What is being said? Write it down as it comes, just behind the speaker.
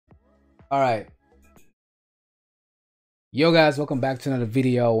All right. Yo guys, welcome back to another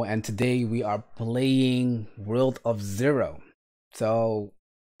video, and today we are playing World of Zero. So,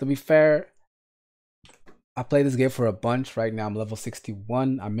 to be fair, I played this game for a bunch. Right now I'm level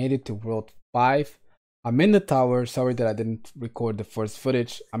 61. I made it to World 5. I'm in the tower. Sorry that I didn't record the first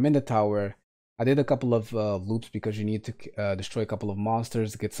footage. I'm in the tower. I did a couple of loops because you need to destroy a couple of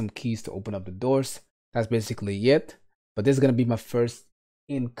monsters, get some keys to open up the doors. That's basically it. But this is going to be my first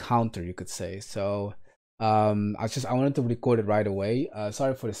encounter, you could say. So I wanted to record it right away.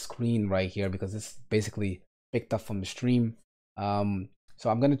 Sorry for the screen right here because it's basically picked up from the stream. So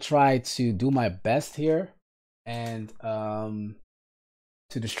I'm gonna try to do my best here and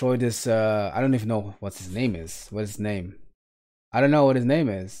to destroy this. I don't even know what his name is. What his name? I don't know what his name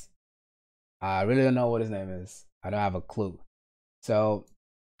is. I really don't know what his name is. I don't have a clue. So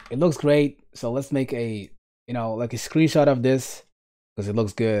it looks great. So let's make a like a screenshot of this because it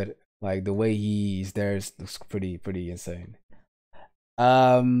looks good. Like the way he's there looks pretty insane.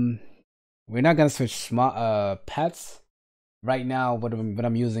 We're not gonna switch pets right now. What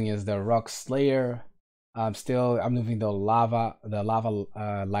I'm using is the Rock Slayer. I'm moving the lava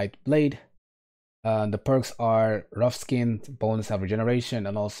light blade. The perks are rough skin, bonus of regeneration,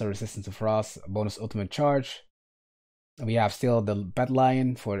 and also resistance to frost, bonus ultimate charge. We have still the Bat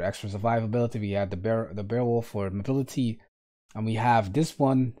Lion for extra survivability. We have the Bear Wolf for mobility, and we have this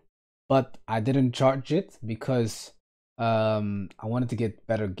one, but I didn't charge it because I wanted to get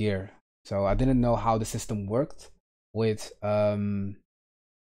better gear. So I didn't know how the system worked with the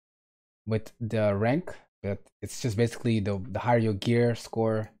rank. But it's just basically the higher your gear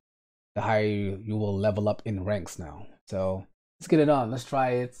score, the higher you will level up in ranks now. So let's get it on. Let's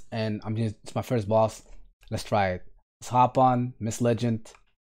try it. And it's my first boss. Let's try it. Let's hop on Miss Legend.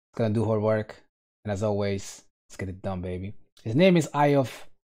 It's gonna do her work. And as always, let's get it done, baby. His name is Eye of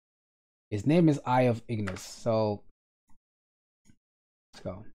Ignis. So let's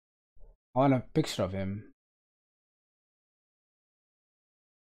go. I want a picture of him.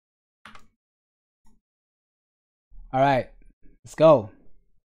 All right, let's go.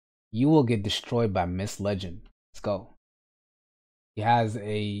 You will get destroyed by Miss Legend. Let's go. He has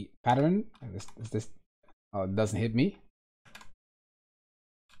a pattern. Is this? Oh, it doesn't hit me.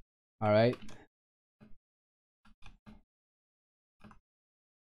 All right.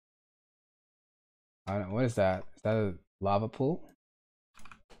 What is that? Is that a lava pool?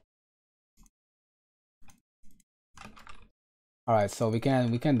 All right, so we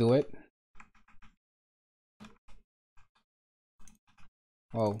can do it.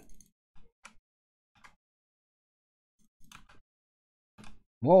 Whoa.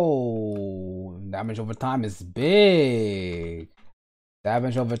 Whoa, damage over time is big.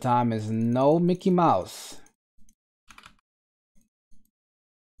 Damage over time is no Mickey Mouse.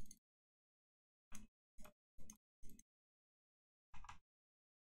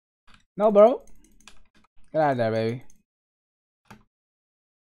 No, bro. Get out of there, baby.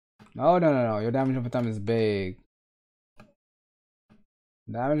 No. Your damage over time is big.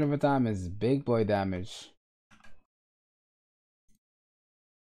 Damage over time is big boy damage.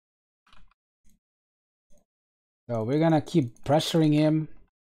 So we're gonna keep pressuring him.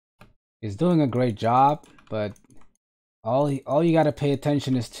 He's doing a great job, but all you gotta pay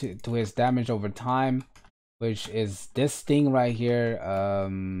attention is to his damage over time, which is this thing right here.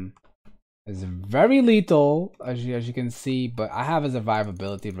 Is very lethal as you can see, but I have a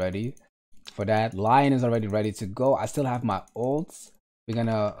survivability ready for that. Lion is already ready to go. I still have my ults. We're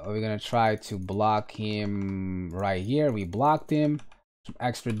gonna try to block him right here. We blocked him. Some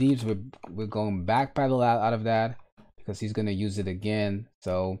extra deeps. We're going backpedal out of that because he's gonna use it again.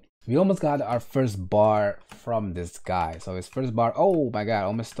 So we almost got our first bar from this guy. So his first bar. Oh my god!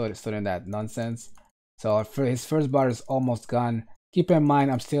 Almost stood in that nonsense. So his first bar is almost gone. Keep in mind,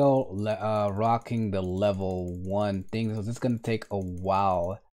 I'm still rocking the level 1 thing, so it's gonna take a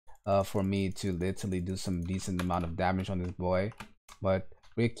while for me to literally do some decent amount of damage on this boy. But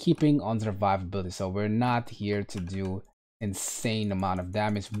we're keeping on survivability, so we're not here to do insane amount of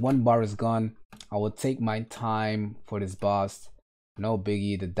damage. 1 bar is gone. I will take my time for this boss. No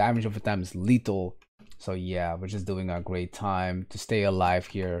biggie. The damage over time is lethal. So yeah, we're just doing a great time to stay alive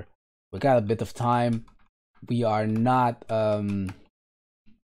here. We got a bit of time. We are not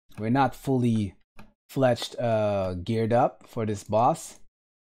we're not fully fledged geared up for this boss,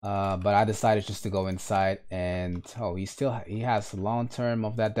 but I decided just to go inside. And oh, he has long term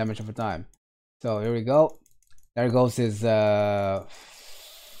of that damage over time. So here we go. There goes his 5th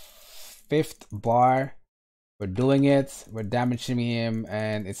bar. We're doing it. We're damaging him,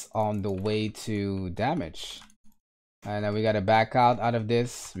 and it's on the way to damage. And then we gotta back out of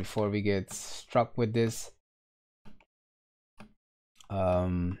this before we get struck with this.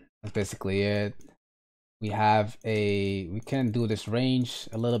 That's basically it. We can do this range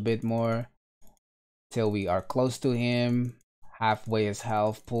a little bit more till we are close to him. Halfway his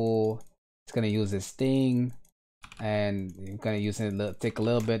health pool. It's gonna use this thing, and we're gonna use it, take a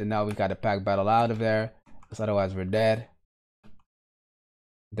little bit, and now we got a pack battle out of there, because otherwise we're dead.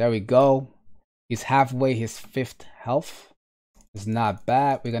 There we go. He's halfway his 5th health. It's not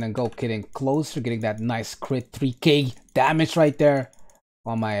bad. We're gonna go getting closer, getting that nice crit 3k damage right there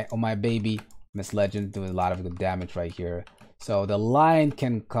on my baby. Miss Legend doing a lot of good damage right here. So the line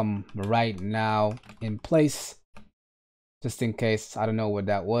can come right now in place, just in case. I don't know what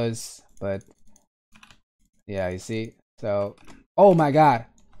that was, but yeah, you see. So, oh my god,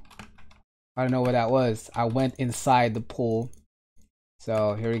 I don't know what that was. I went inside the pool.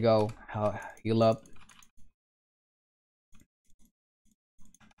 So here we go. Heal up.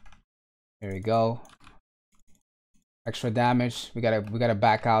 Here we go. Extra damage. We gotta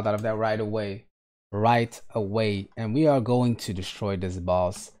back out of that right away. And we are going to destroy this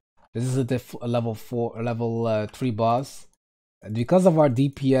boss. This is a level 3 boss. Because of our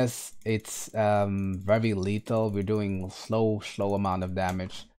DPS, it's very lethal. We're doing slow amount of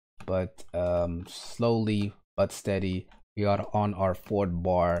damage, but slowly but steady, we are on our 4th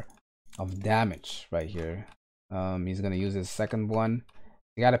bar of damage right here. He's gonna use his 2nd one.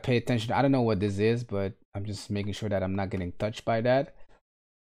 You gotta pay attention. I don't know what this is, but I'm just making sure that I'm not getting touched by that.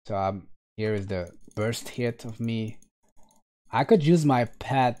 So here is the burst hit of me. I could use my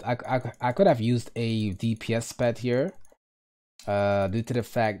pet. I could have used a DPS pet here, due to the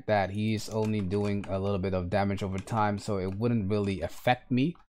fact that he's only doing a little bit of damage over time, so it wouldn't really affect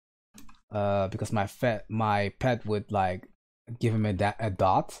me. Because my pet would like give him a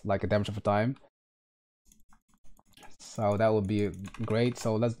dot, like a damage over time. So that would be great.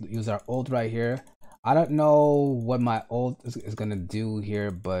 So let's use our ult right here. I don't know what my ult is gonna do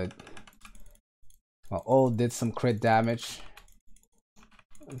here, but my ult did some crit damage.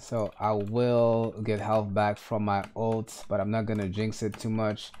 So I will get health back from my ult, but I'm not gonna jinx it too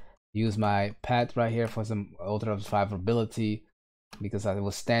much. Use my pet right here for some ultra survivability, because I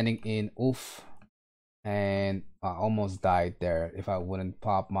was standing in oof, and I almost died there if I wouldn't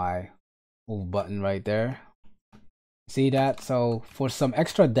pop my oof button right there. See that? So for some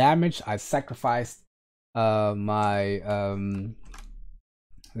extra damage, I sacrificed my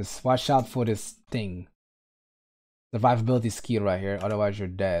just watch out for this thing, survivability skill right here, otherwise you're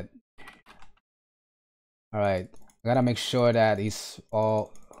dead. All right, I gotta make sure that he's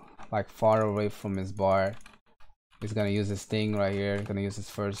all like far away from his bar. He's gonna use this thing right here. He's gonna use his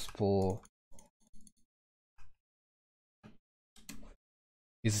first pull.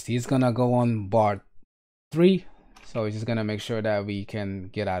 He's gonna go on bar 3. So he's just gonna make sure that we can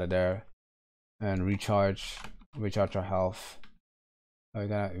get out of there and recharge our health. We're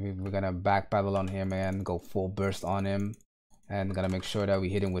gonna backpedal on him and go full burst on him, and we're gonna make sure that we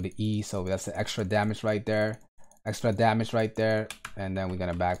hit him with the E. So that's the extra damage right there, and then we're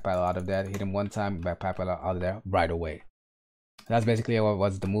gonna backpedal out of that. Hit him one time, backpedal out of there right away. That's basically what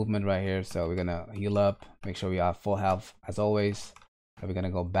was the movement right here. So we're gonna heal up, make sure we have full health as always. And we're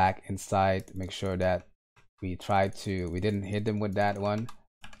gonna go back inside, make sure that we didn't hit them with that one.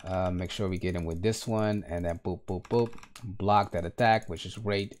 Make sure we get him with this one, and then boop boop boop, block that attack, which is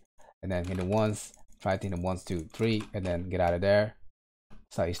great. And then hit him once, try to hit him 1, 2, 3, and then get out of there.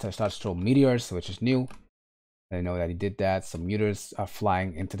 So he starts to throw meteors, which is new. I didn't know that he did that. Some meteors are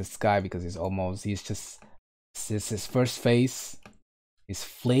flying into the sky because this is his first phase. He's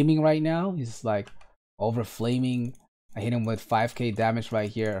flaming right now. He's like over flaming. I hit him with 5k damage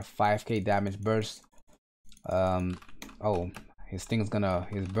right here, a 5k damage burst. Oh, his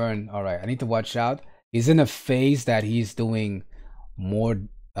burn. All right, I need to watch out. He's in a phase that he's doing more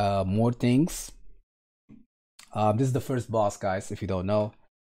things. This is the first boss, guys, if you don't know.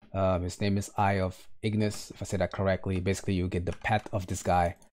 His name is Eye of Ignis, if I say that correctly. Basically, you get the pet of this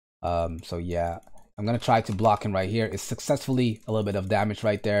guy. So yeah, I'm gonna try to block him right here. It's successfully a little bit of damage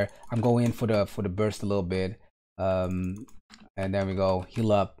right there. I'm going in for the burst a little bit. And then we go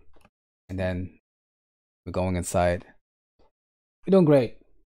heal up, and then we're going inside. We're doing great.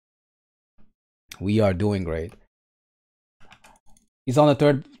 We are doing great. He's on the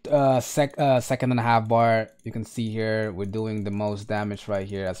third second and a half bar. You can see here we're doing the most damage right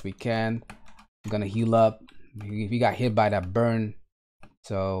here as we can. I'm gonna heal up. We got hit by that burn,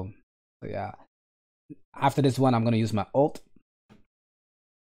 so yeah. After this one, I'm gonna use my ult.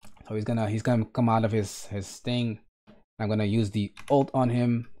 So he's gonna come out of his thing. I'm gonna use the ult on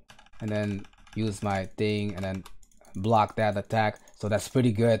him, and then use my thing, and then block that attack. So that's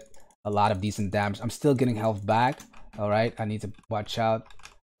pretty good. A lot of decent damage. I'm still getting health back. All right, I need to watch out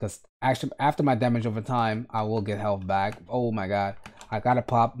because actually after my damage over time, I will get health back. Oh my god, I gotta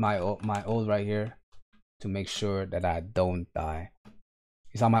pop my ult right here to make sure that I don't die.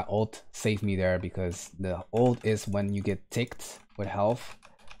 You saw my ult save me there because the ult is when you get ticked with health,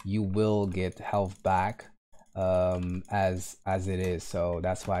 you will get health back as it is. So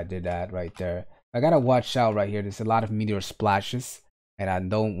that's why I did that right there. I gotta watch out right here. There's a lot of meteor splashes and I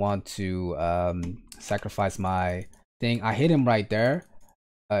don't want to sacrifice my thing. I hit him right there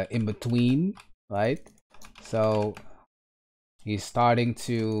in between, right? So he's starting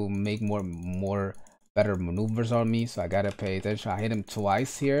to make more better maneuvers on me, so I gotta pay attention. I hit him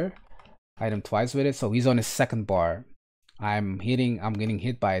twice here. I hit him twice with it, so he's on his second bar. I'm getting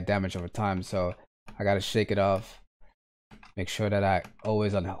hit by damage over time, so I gotta shake it off. Make sure that I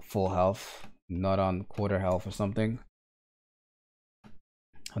always on full health, not on quarter health or something.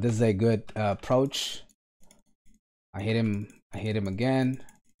 This is a good approach. I hit him again.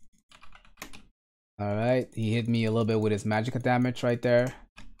 All right, he hit me a little bit with his magic damage right there.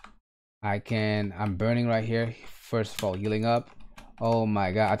 I'm burning right here. First of all, healing up. Oh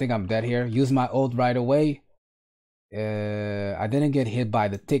my god, I think I'm dead here. Use my ult right away. I didn't get hit by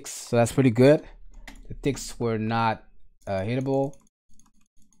the ticks, so that's pretty good. The ticks were not hittable.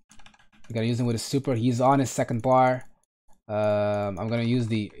 I gotta use him with a super. He's on his second bar. I'm gonna use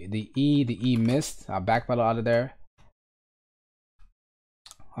the E. The E missed. I'll backpedal out of there.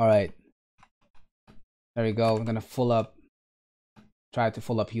 All right. There we go. I'm gonna full up. Try to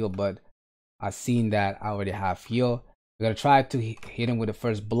full up heal, but I've seen that I already have heal. We're gonna try to hit him with the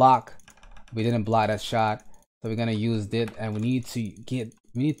first block. We didn't block that shot, so we're gonna use it, and we need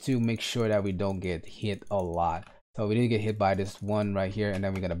to make sure that we don't get hit a lot. So we didn't get hit by this one right here, and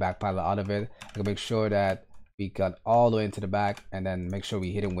then we're gonna backpedal out of it. We're gonna make sure that we got all the way into the back, and then make sure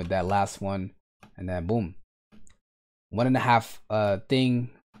we hit him with that last one, and then boom, 1.5 thing.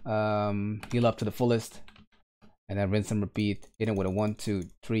 Heal up to the fullest. And then rinse and repeat. Hit him with a 1, 2,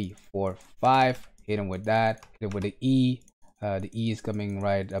 3, 4, 5. Hit him with that. Hit him with the E. The E is coming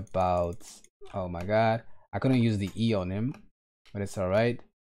right about. Oh my god. I couldn't use the E on him, but it's alright.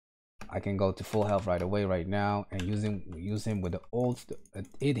 I can go to full health right away right now and use him with the ult.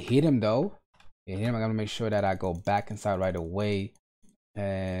 It hit him though. It hit him. I'm gonna make sure that I go back inside right away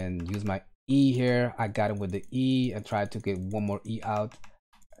and use my E here. I got him with the E and tried to get one more E out.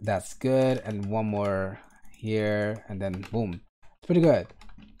 That's good. And one more here, and then boom. It's pretty good.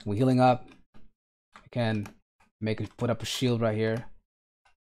 We're healing up. I can put up a shield right here.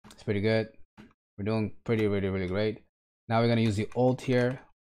 It's pretty good. We're doing really great. Now we're gonna use the ult here.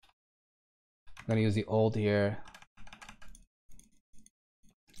 I'm gonna use the ult here,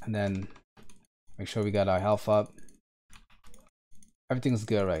 and then make sure we got our health up. Everything's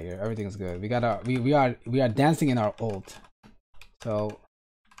good right here. Everything's good. We got our we are dancing in our ult. So,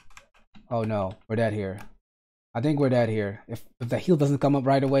 oh no, we're dead here. I think we're dead here. If the heal doesn't come up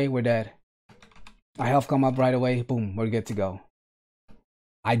right away, we're dead. Our health come up right away. Boom, we're good to go.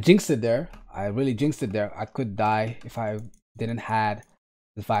 I jinxed it there. I really jinxed it there. I could die if I didn't had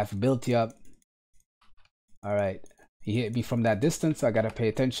the 5 ability up. All right, he hit me from that distance, so I gotta pay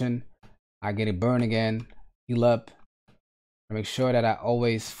attention. I get a burn again. Heal up. I make sure that I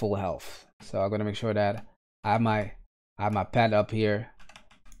always full health. So I'm gonna make sure that I have my pad up here.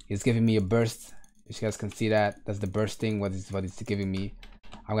 He's giving me a burst. You guys can see that. That's the bursting, what it's giving me.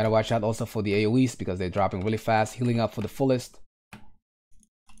 I'm gonna watch out also for the AoEs because they're dropping really fast. Healing up for the fullest.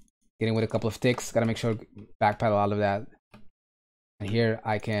 Getting with a couple of ticks. Gotta make sure backpedal all of that. And here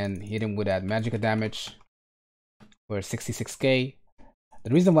I can hit him with that magic damage for 66k.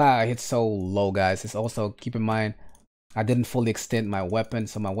 The reason why I hit so low, guys, is also keep in mind I didn't fully extend my weapon,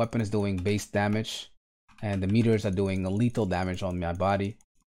 so my weapon is doing base damage, and the meters are doing lethal damage on my body.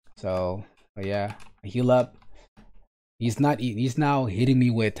 So. But yeah, I heal up. He's now hitting me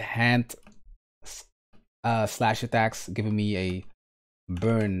with hand slash attacks, giving me a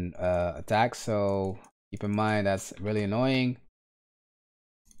burn attack. So keep in mind that's really annoying.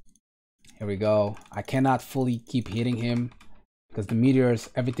 Here we go. I cannot fully keep hitting him because the meteors,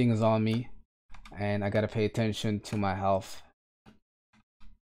 everything is on me, and I gotta pay attention to my health.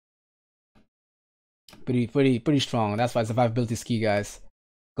 Pretty strong. That's why survivability is key, guys.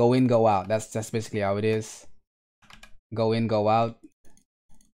 Go in, go out. That's basically how it is. Go in, go out.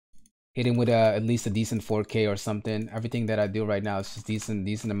 Hit him with at least a decent 4K or something. Everything that I do right now is just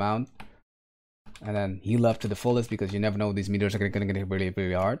decent amount. And then heal up to the fullest because you never know, these meters are gonna get hit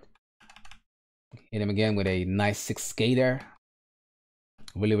really hard. Hit him again with a nice 6K there.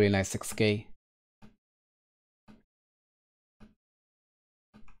 Really nice 6K.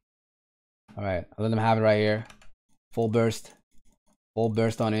 All right, I'll let him have it right here. Full burst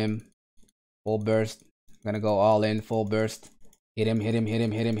on him. Full burst. Gonna go all in. Full burst. Hit him. Hit him. Hit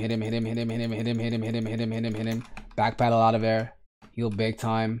him. Hit him. Hit him. Hit him. Hit him. Hit him. Hit him. Hit him. Hit him. Hit him. Hit him. Hit him. Back pedal out of air. Heal big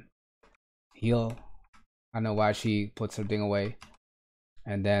time. Heal. I don't know why she puts her thing away.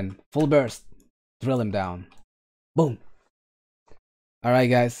 And then full burst. Drill him down. Boom. All right,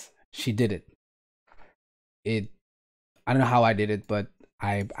 guys. She did it. I don't know how I did it, but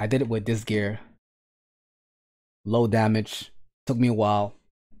I did it with this gear. Low damage. Took me a while,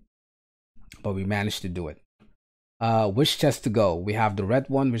 but we managed to do it. Which chest to go? We have the red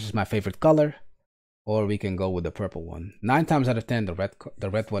one, which is my favorite color, or we can go with the purple one. 9 times out of 10, the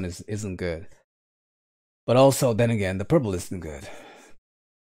red one isn't good. But also, then again, the purple isn't good.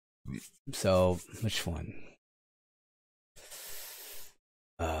 So, which one?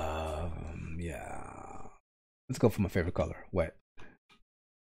 Yeah. Let's go for my favorite color, wet.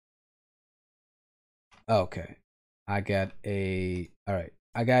 Okay. I got a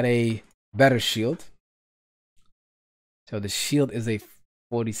better shield. So the shield is a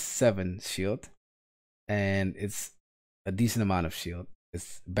 47 shield, and it's a decent amount of shield.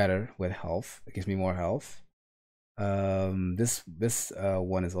 It's better with health. It gives me more health. This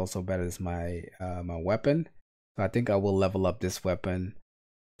one is also better as my my weapon. So I think I will level up this weapon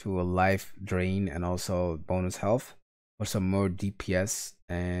to a life drain and also bonus health for some more DPS.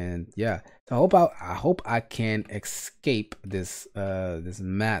 And yeah, so I hope I can escape this this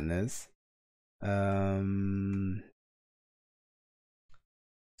madness.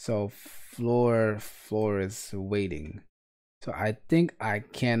 So floor is waiting. So I think I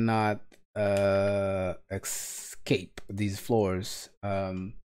cannot escape these floors.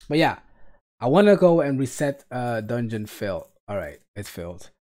 But yeah, I want to go and reset dungeon fail. All right, it's failed.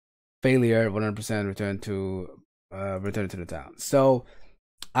 Failure 100% return to the town. So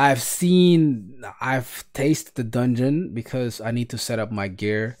I've tasted the dungeon because I need to set up my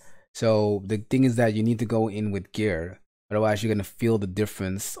gear. So the thing is that you need to go in with gear, otherwise you're gonna feel the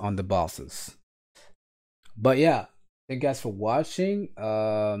difference on the bosses. But yeah, thank you guys for watching.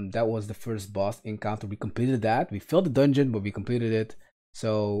 That was the first boss encounter. We completed that. We failed the dungeon, but we completed it.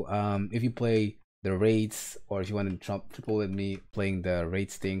 So if you play the raids, or if you want to triple with me playing the raid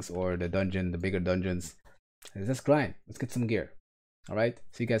things or the dungeon, the bigger dungeons, let's grind. Let's get some gear. All right.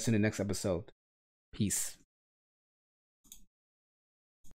 See you guys in the next episode. Peace.